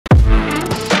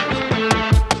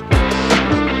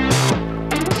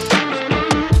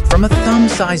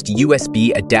full-sized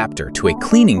USB adapter to a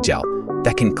cleaning gel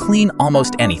that can clean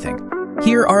almost anything.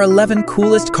 Here are 11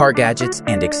 coolest car gadgets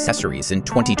and accessories in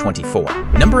 2024.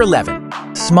 Number 11.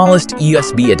 Smallest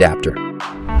USB adapter.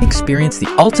 Experience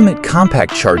the ultimate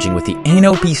compact charging with the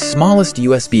Anopi smallest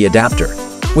USB adapter.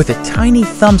 With a tiny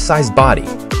thumb-sized body,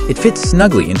 it fits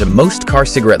snugly into most car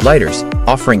cigarette lighters,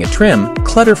 offering a trim,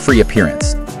 clutter-free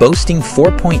appearance, boasting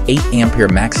 4.8 ampere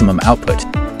maximum output.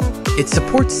 It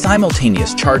supports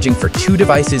simultaneous charging for 2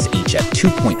 devices each at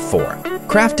 2.4.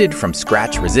 Crafted from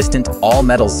scratch-resistant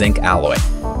all-metal zinc alloy,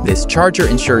 this charger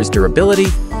ensures durability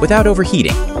without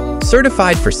overheating.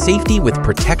 Certified for safety with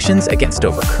protections against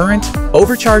overcurrent,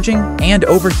 overcharging, and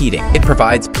overheating, it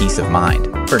provides peace of mind.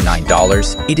 For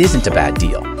 $9, it isn't a bad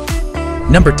deal.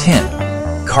 Number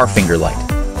 10. Car Finger Light.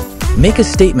 Make a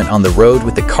statement on the road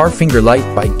with the Car Finger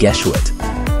Light by Geschwit.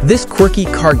 This quirky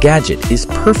car gadget is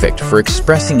perfect for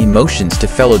expressing emotions to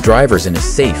fellow drivers in a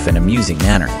safe and amusing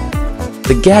manner.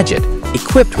 The gadget,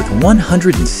 equipped with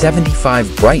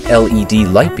 175 bright LED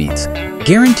light beads,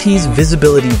 guarantees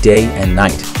visibility day and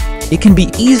night. It can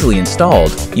be easily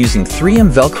installed using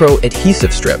 3M Velcro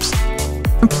adhesive strips.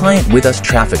 Compliant with US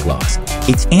traffic laws,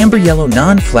 its amber yellow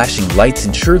non-flashing lights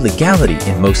ensure legality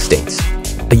in most states.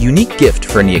 A unique gift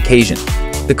for any occasion.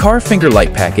 The Car Finger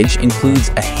Light package includes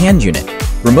a hand unit,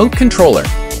 remote controller,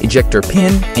 ejector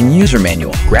pin, and user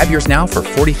manual. Grab yours now for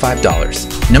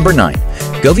 $45. Number 9.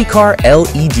 Govee Car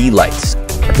LED Lights.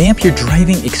 Revamp your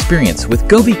driving experience with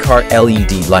Govee Car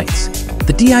LED Lights.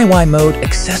 The DIY mode,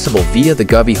 accessible via the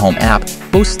Govee Home app,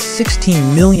 boasts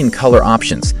 16 million color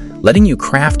options, letting you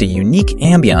craft a unique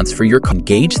ambiance for your car.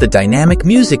 Engage the dynamic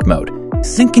music mode,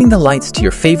 syncing the lights to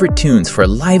your favorite tunes for a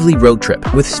lively road trip.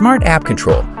 With smart app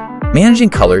control, managing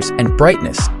colors and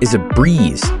brightness is a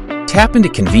breeze. Tap into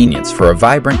convenience for a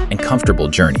vibrant and comfortable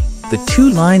journey. The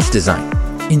 2 lines design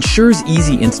ensures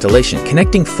easy installation,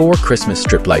 connecting 4 Christmas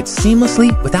strip lights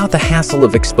seamlessly without the hassle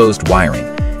of exposed wiring.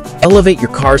 Elevate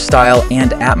your car's style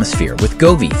and atmosphere with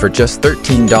Govee for just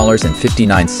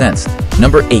 $13.59.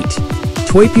 Number 8.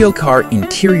 Tuopio Car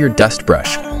Interior Dust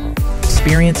Brush.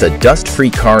 Experience a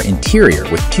dust-free car interior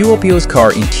with Tuopio's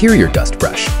Car Interior Dust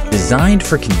Brush, designed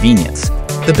for convenience.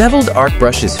 The beveled arc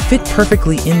brushes fit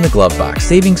perfectly in the glove box,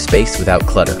 saving space without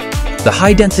clutter. The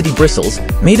high-density bristles,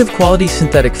 made of quality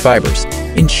synthetic fibers,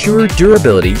 ensure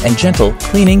durability and gentle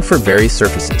cleaning for various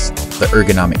surfaces. The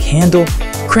ergonomic handle,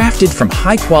 crafted from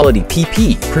high-quality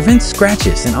PP, prevents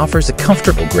scratches and offers a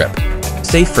comfortable grip.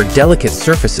 Safe for delicate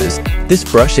surfaces, this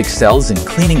brush excels in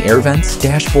cleaning air vents,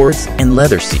 dashboards, and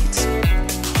leather seats.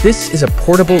 This is a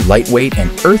portable, lightweight, and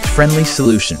earth-friendly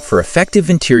solution for effective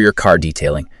interior car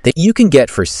detailing that you can get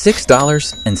for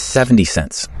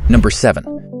 $6.70. Number 7.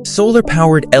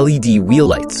 Solar-powered LED wheel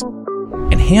lights.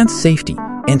 Enhance safety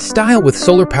and style with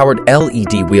solar-powered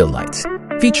LED wheel lights.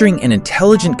 Featuring an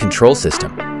intelligent control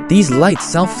system, these lights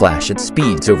self-flash at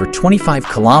speeds over 25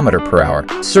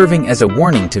 km/h, serving as a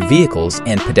warning to vehicles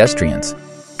and pedestrians.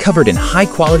 Covered in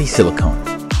high-quality silicone,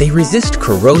 they resist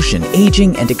corrosion,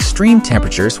 aging, and extreme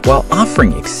temperatures while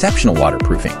offering exceptional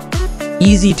waterproofing.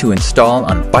 Easy to install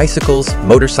on bicycles,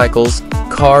 motorcycles,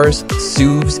 cars,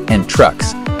 SUVs, and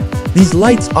trucks. These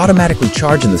lights automatically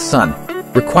charge in the sun,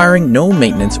 requiring no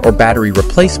maintenance or battery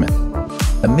replacement,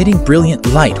 emitting brilliant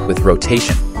light with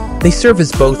rotation. They serve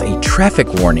as both a traffic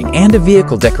warning and a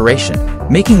vehicle decoration,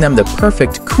 making them the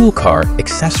perfect cool car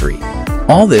accessory.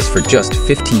 All this for just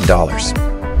 $15.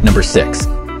 Number 6.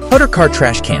 Hotor Car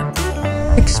Trash Can.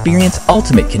 Experience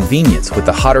ultimate convenience with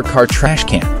the Hotor Car Trash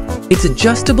Can. Its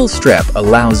adjustable strap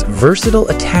allows versatile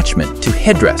attachment to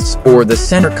headrests or the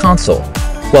center console,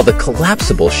 while the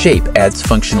collapsible shape adds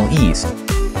functional ease.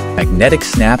 Magnetic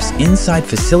snaps inside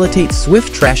facilitate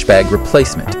swift trash bag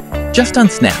replacement. Just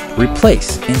unsnap,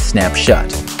 replace, and snap shut.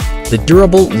 The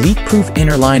durable, leak-proof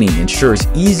inner lining ensures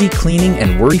easy cleaning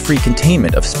and worry-free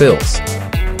containment of spills.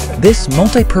 This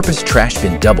multi-purpose trash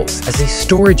bin doubles as a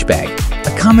storage bag,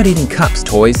 accommodating cups,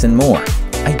 toys, and more.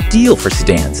 Ideal for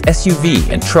sedans, SUV,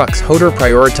 and trucks, Hotor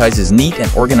prioritizes neat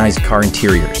and organized car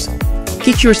interiors.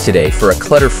 Get yours today for a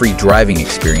clutter-free driving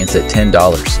experience at $10.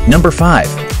 Number 5.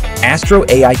 Astro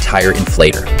AI Tire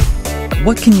Inflator.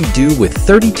 What can you do with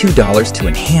 $32 to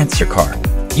enhance your car?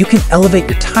 You can elevate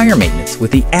your tire maintenance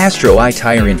with the Astro AI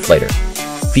Tire Inflator.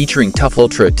 Featuring Tough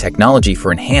Ultra technology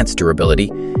for enhanced durability,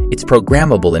 its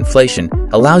programmable inflation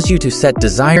allows you to set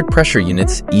desired pressure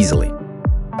units easily.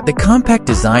 The compact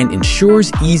design ensures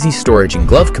easy storage in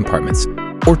glove compartments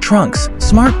or trunks.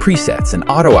 Smart presets and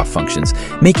auto-off functions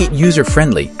make it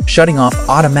user-friendly, shutting off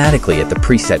automatically at the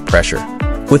preset pressure.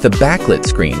 With a backlit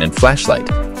screen and flashlight,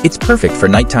 it's perfect for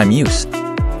nighttime use.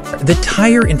 The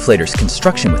tire inflator's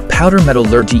construction with powder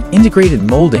metallurgy integrated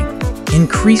molding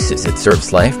increases its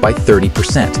service life by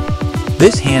 30%.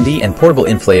 This handy and portable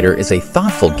inflator is a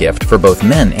thoughtful gift for both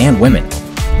men and women.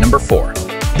 Number 4.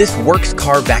 This Works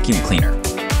Car Vacuum Cleaner.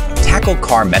 Tackle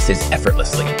car messes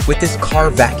effortlessly with this car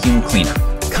vacuum cleaner.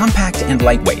 Compact and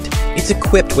lightweight, it's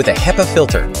equipped with a HEPA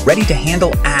filter ready to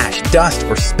handle ash, dust,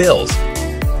 or spills.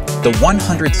 The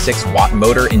 106-watt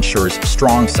motor ensures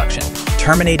strong suction,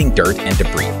 terminating dirt and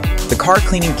debris. The car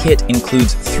cleaning kit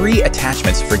includes 3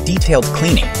 attachments for detailed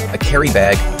cleaning: a carry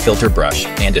bag, filter brush,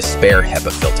 and a spare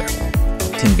HEPA filter.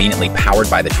 Conveniently powered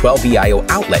by the 12VIO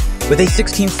outlet with a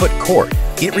 16-foot cord,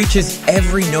 it reaches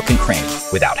every nook and cranny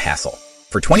without hassle.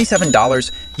 For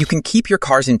 $27, you can keep your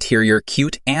car's interior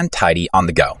cute and tidy on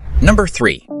the go. Number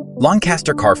 3.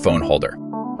 Loncaster Car Phone Holder.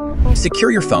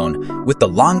 Secure your phone with the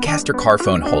Loncaster Car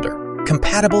Phone Holder.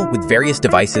 Compatible with various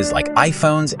devices like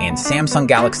iPhones and Samsung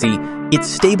Galaxy, its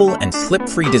stable and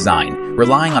slip-free design,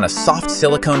 relying on a soft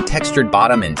silicone textured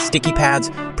bottom and sticky pads,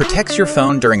 protects your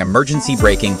phone during emergency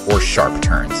braking or sharp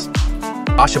turns.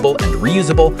 Washable and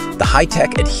reusable, the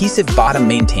high-tech adhesive bottom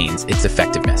maintains its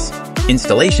effectiveness.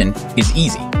 Installation is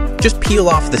easy. Just peel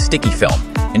off the sticky film,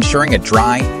 ensuring a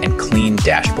dry and clean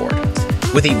dashboard.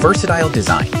 With a versatile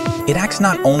design, it acts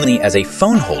not only as a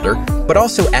phone holder, but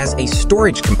also as a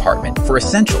storage compartment for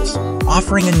essentials,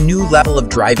 offering a new level of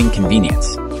driving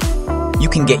convenience. You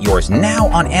can get yours now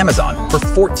on Amazon for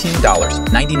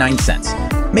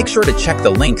 $14.99. Make sure to check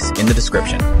the links in the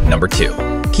description. Number 2.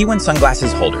 Kiwen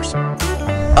Sunglasses Holders.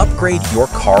 Upgrade your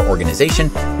car organization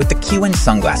with the Kiwen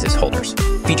Sunglasses Holders.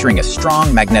 Featuring a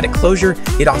strong magnetic closure,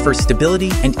 it offers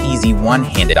stability and easy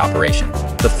one-handed operation.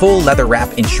 The full leather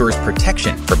wrap ensures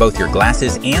protection for both your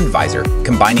glasses and visor,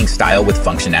 combining style with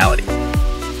functionality.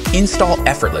 Install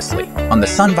effortlessly on the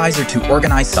sun visor to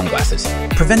organize sunglasses,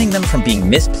 preventing them from being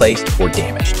misplaced or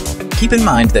damaged. Keep in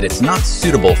mind that it's not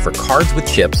suitable for cards with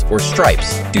chips or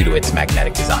stripes due to its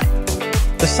magnetic design.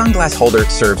 The sunglass holder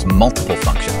serves multiple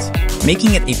functions,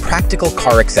 making it a practical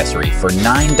car accessory for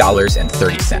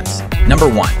 $9.30. Number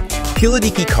 1.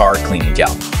 PULIDIKI Car Cleaning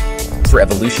Gel.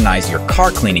 Revolutionize your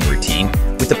car cleaning routine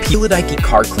with the PULIDIKI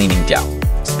Car Cleaning Gel.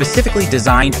 Specifically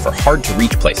designed for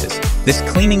hard-to-reach places, this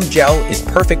cleaning gel is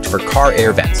perfect for car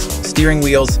air vents, steering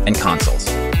wheels, and consoles.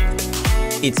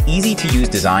 Its easy-to-use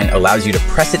design allows you to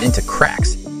press it into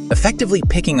cracks, effectively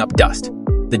picking up dust.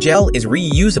 The gel is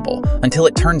reusable until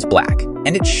it turns black,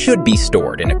 and it should be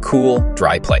stored in a cool,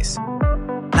 dry place.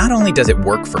 Not only does it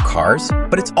work for cars,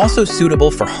 but it's also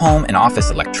suitable for home and office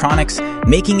electronics,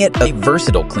 making it a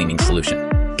versatile cleaning solution.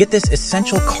 Get this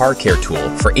essential car care tool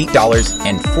for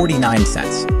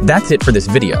 $8.49. That's it for this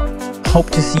video. Hope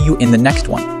to see you in the next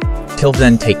one. Till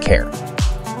then, take care.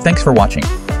 Thanks for watching.